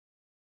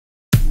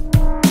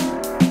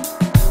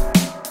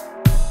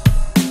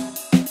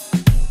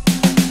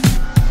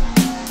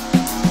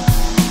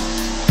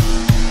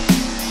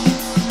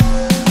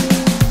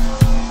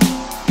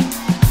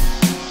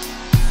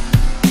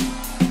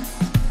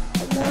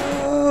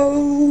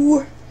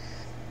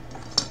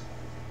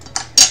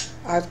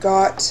I've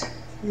got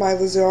my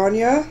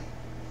lasagna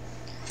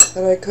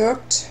that I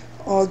cooked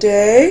all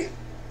day.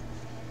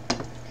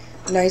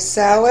 Nice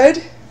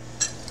salad.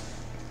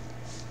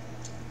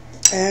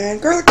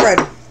 And garlic bread.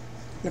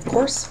 And of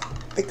course,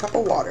 a big cup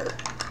of water.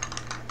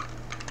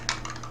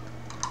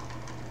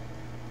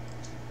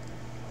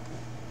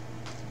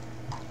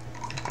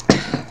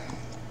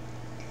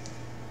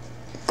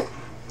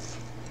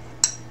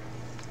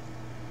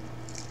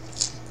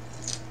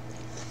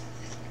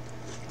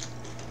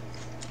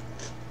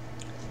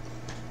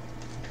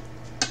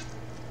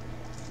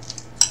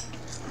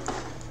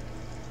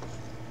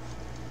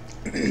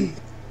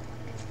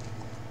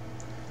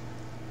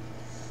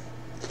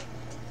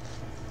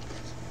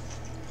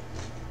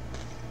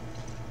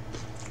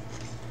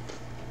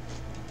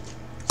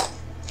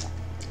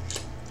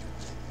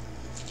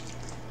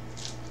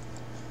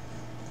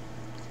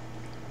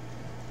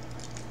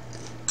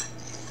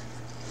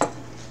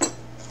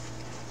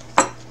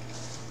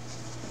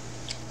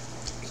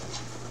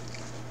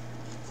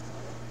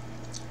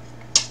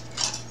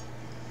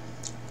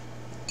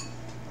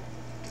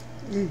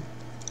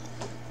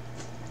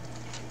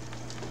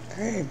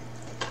 Okay.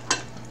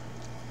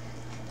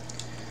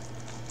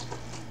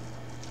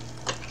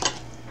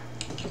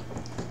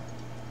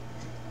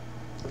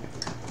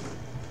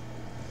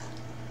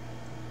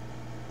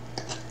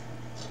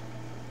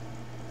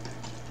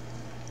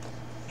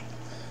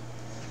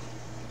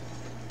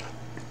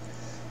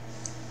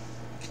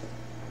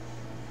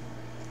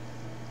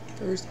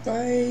 First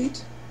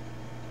bite.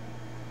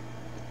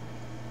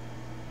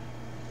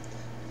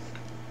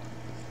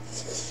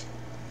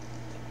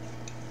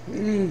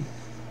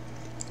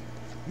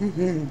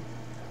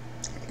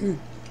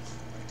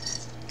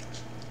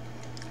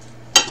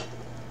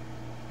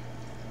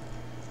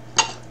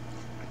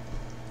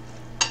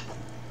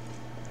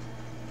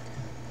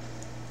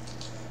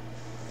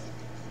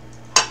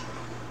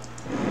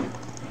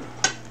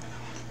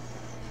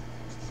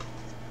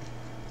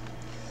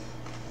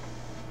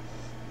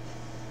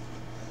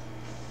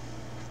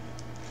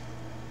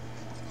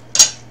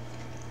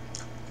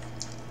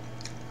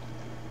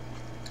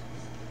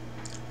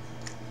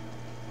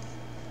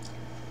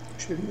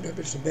 Should move it up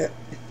just a bit.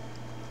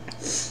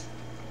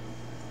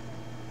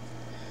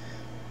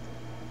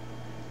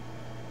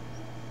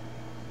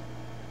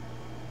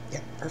 Yeah,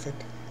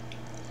 perfect.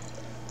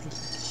 Thank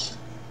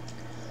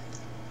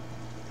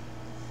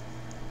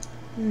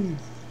you.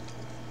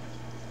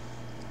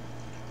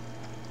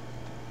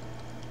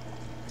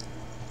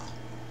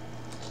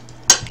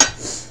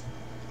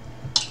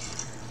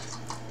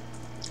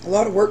 A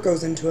lot of work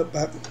goes into it,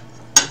 but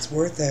it's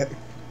worth it.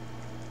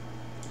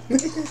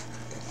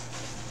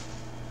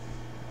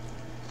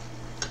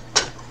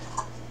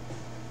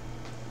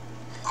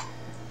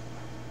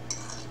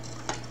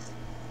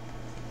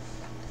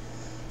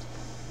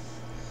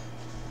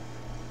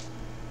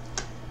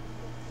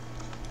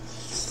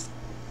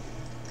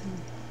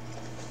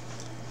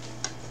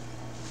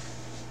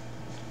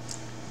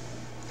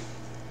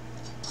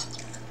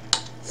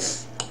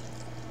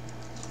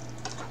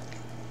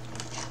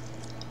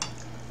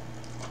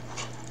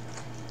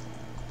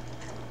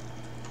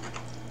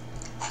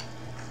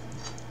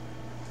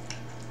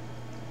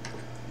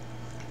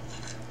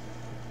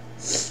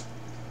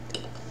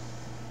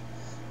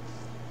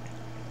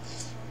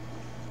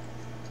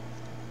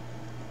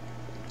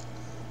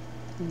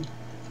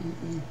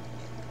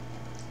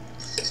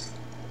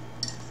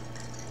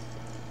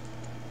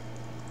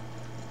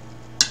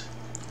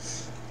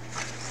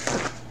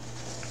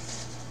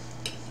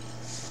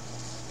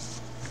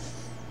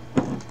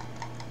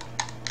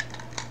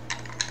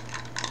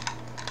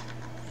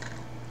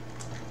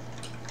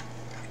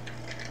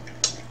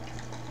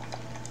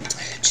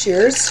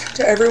 Cheers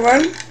to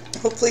everyone.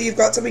 Hopefully you've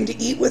got something to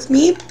eat with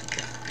me.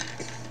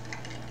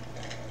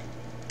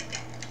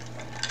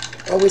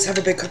 Always have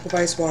a big cup of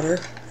ice water.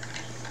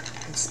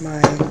 It's my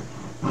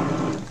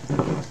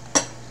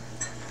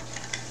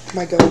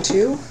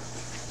go-to.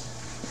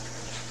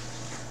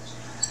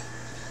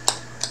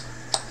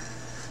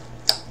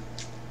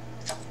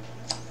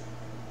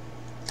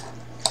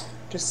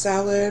 Just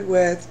salad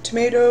with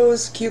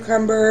tomatoes,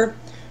 cucumber,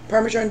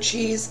 Parmesan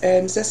cheese,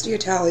 and zesty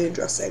Italian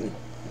dressing.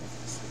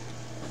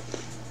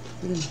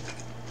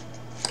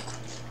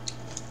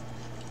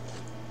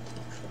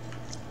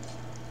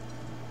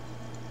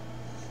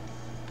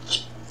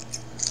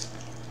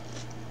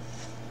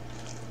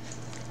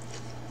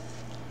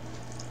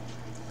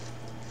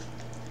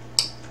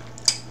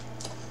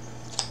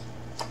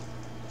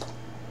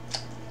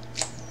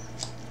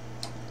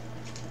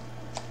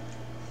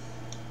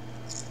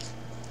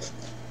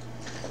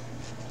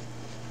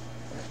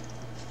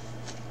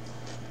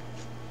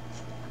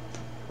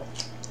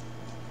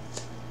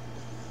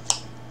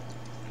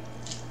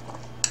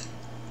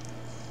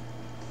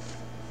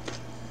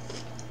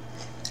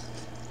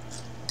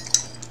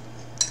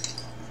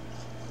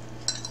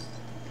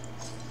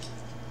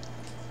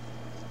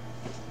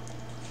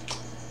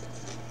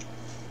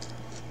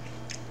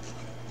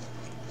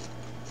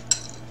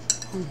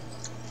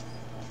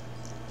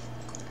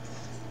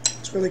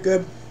 It's really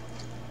good.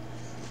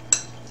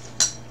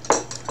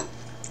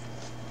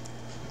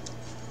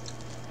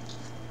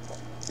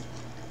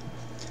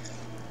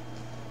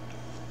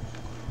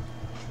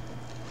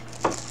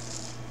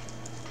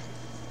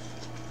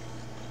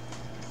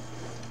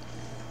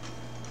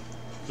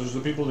 So there's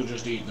the people that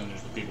just eat, and then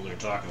there's the people that are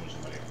talking with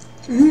somebody.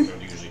 Mm-hmm.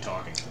 They're usually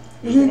talking.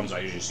 Those are the ones I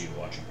usually see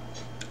watching.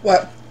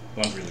 What?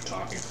 The ones where they're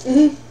talking.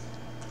 Mm-hmm.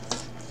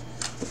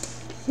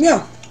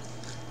 Yeah.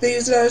 They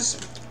use it as...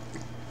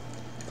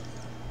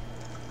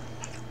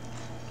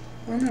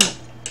 I don't know.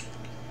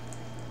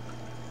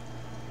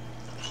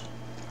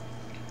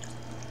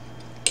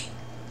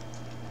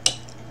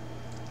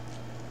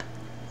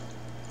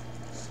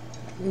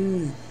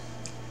 Mmm.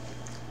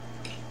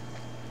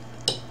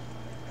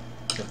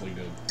 Definitely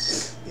good.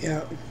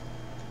 Yeah.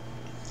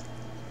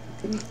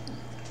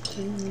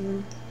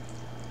 Mm.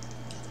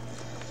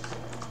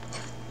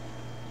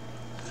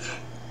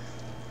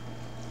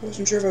 I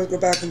wasn't sure if I would go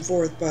back and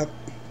forth, but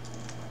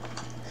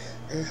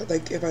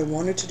like if I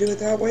wanted to do it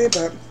that way,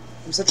 but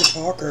I'm such a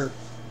talker.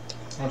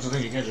 That's the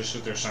thing, you can't just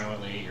sit there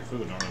silently and eat your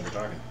food and not remember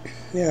talking.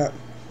 Yeah.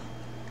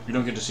 You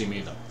don't get to see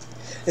me though.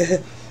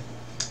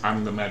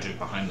 I'm the magic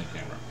behind the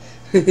camera.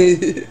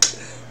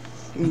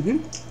 Mm-hmm.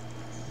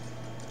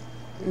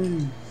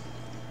 Mm.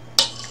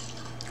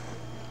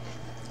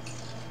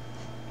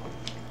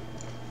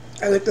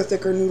 I like the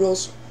thicker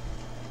noodles.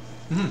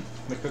 Mm-hmm.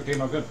 They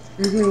came out good.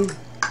 Mm-hmm.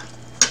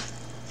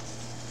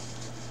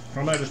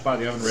 Normally I just buy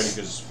the oven ready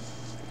because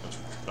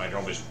I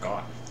always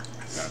forgot.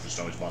 I just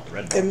always bought the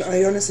red box. And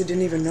I honestly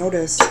didn't even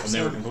notice. And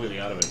they were completely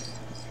out of it.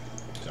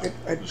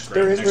 So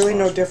there is really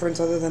no difference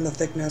other than the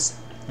thickness.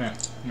 Yeah,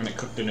 and it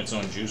cooked in its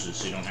own juices,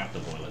 so you don't have to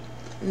boil it.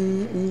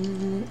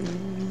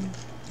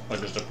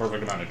 Like just a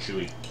perfect amount of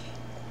chewy.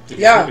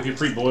 If you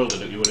pre-boiled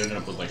it, you would end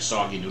up with like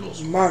soggy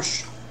noodles.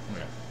 Mush.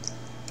 Yeah.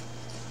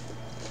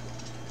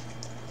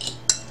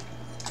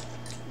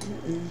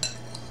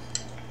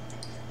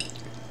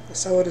 The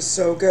salad is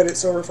so good. It's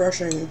so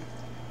refreshing.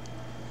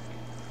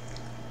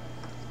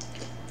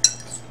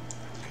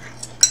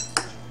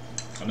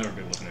 I'll never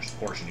be able to finish the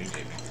portion you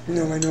gave me.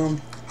 No, I know.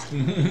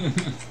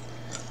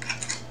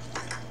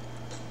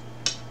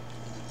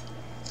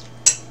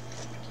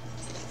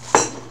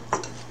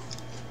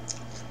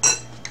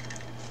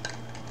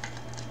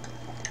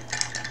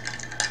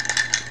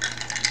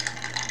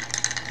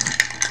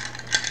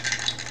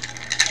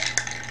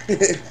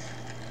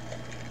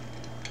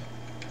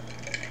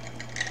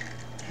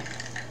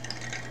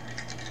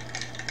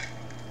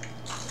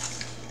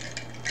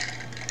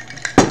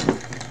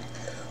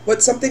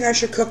 What's something I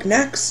should cook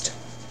next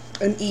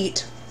and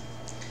eat?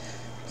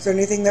 Is there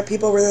anything that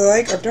people really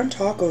like? I've done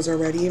tacos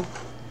already,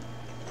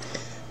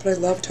 but I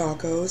love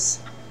tacos.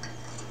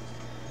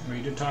 Well,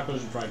 you did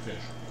tacos and fried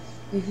fish.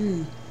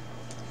 Mm-hmm.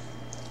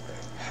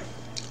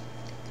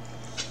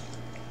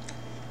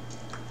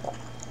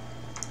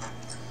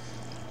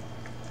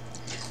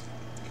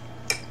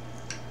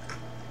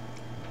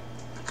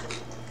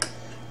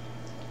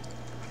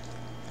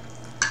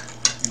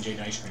 And ate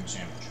an ice cream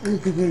sandwich.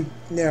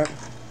 Mm-hmm. Yeah.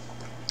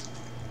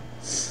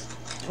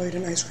 I'll eat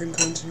an ice cream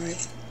cone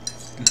tonight.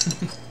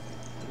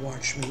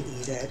 Watch me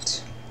eat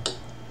it.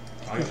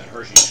 I got that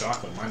Hershey's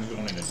chocolate. Mine's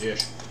going in a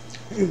dish.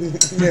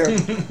 Yeah.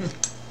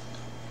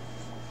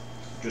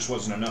 Just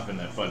wasn't enough in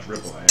that fudge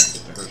ripple. I had to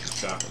get the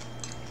Hershey's chocolate.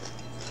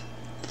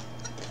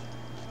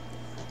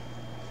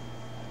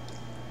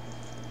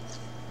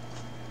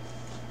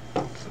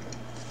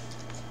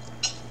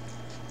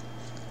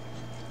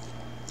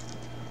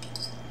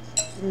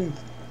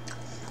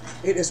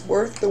 It is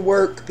worth the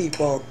work,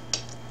 people.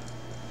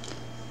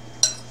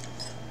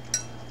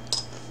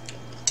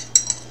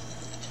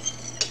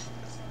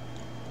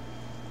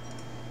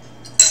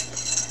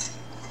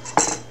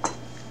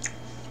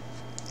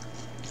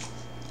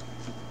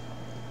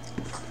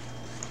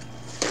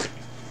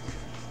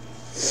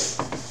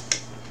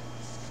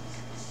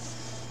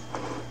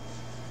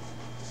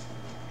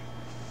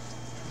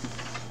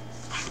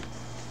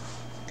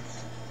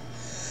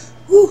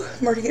 Whew,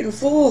 I'm already getting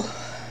full.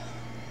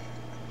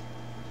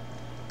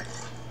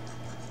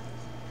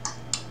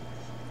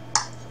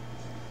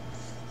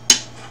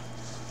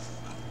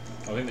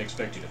 I think they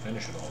expect you to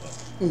finish it all,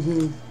 though.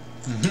 Mm-hmm.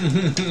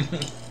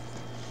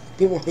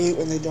 People hate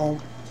when they don't.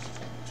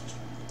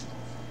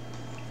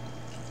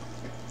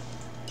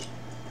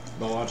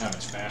 But a lot of times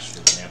it's fast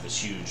food. They have this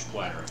huge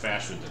platter of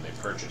fast food that they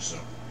purchase, so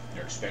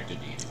they're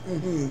expected to eat it.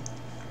 Mm-hmm.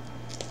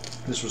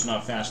 This was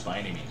not fast by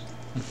any means.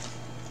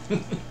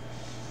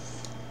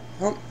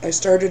 Well, I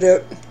started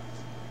it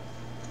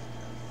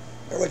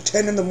at like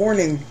 10 in the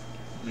morning.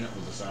 Yeah,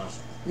 with the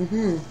sauce.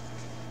 Mm-hmm.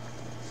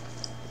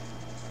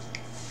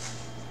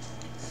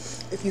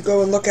 If you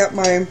go and look at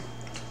my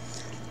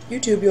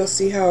YouTube, you'll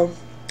see how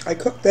I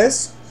cook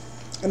this.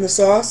 And the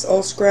sauce,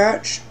 all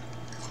scratch.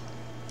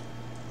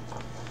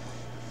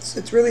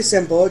 It's really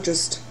simple. It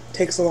just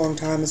takes a long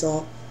time is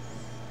all.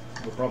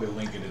 We'll probably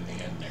link it in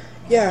the end there.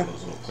 Yeah.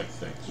 Those little click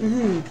things.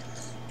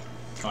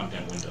 Mm-hmm.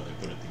 Content window they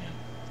put at the end.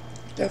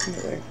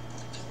 Definitely.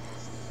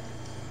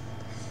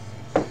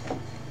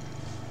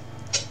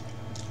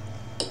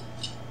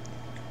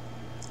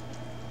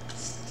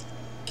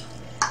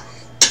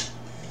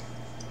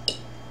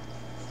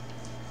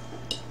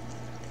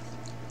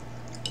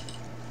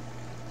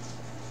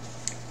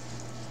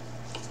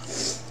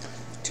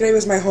 Today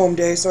was my home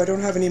day, so I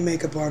don't have any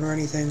makeup on or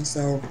anything,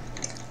 so...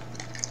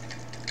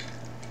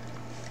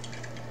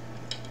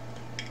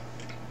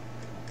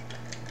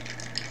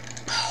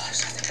 Oh,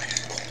 there's nothing better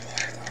than cold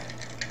water, though.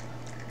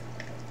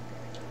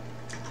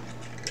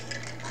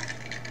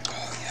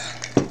 Oh,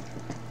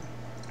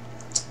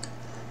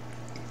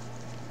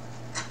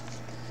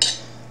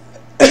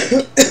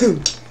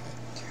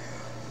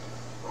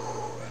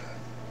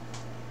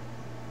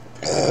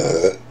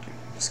 yeah.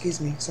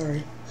 Excuse me,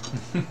 sorry.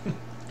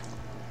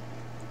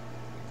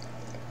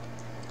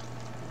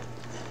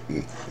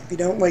 If you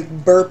don't like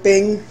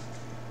burping,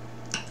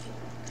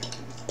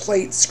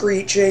 plate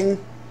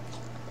screeching,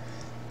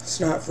 it's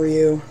not for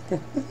you.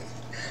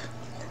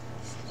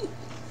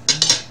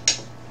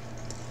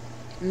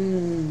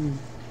 Mmm.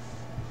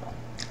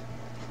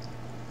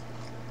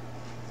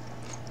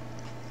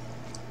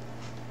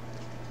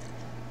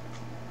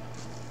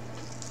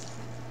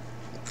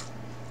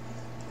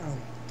 Oh.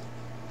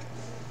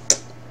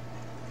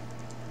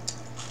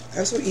 I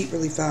also eat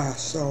really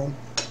fast, so...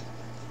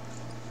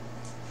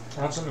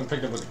 That's something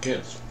picked up with the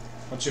kids.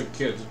 Once you have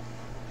kids,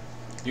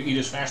 you eat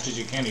as fast as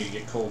you can to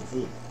get cold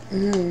food.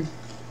 Mm.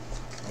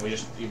 And we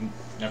just even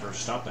never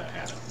stopped that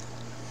habit.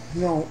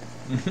 No.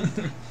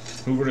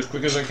 Move it as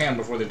quick as I can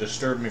before they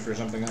disturb me for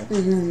something else.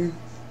 Mm-hmm.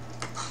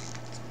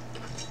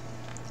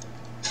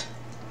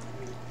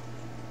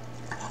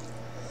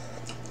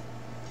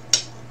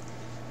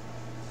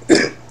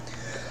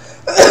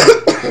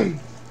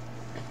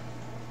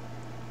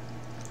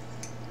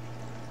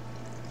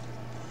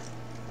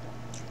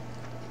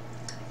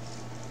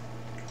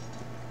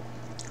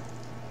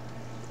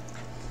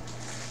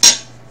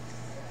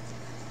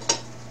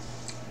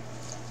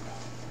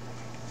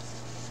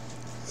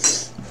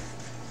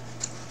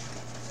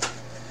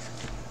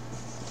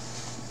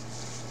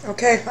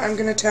 Okay, I'm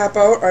gonna tap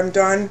out. I'm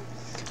done.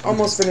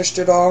 Almost finished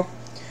it all.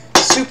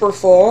 Super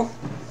full.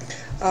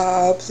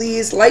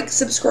 Please like,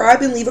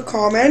 subscribe, and leave a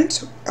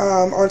comment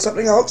on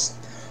something else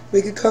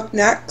we could cook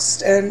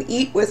next and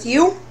eat with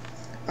you.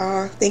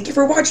 Thank you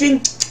for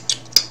watching.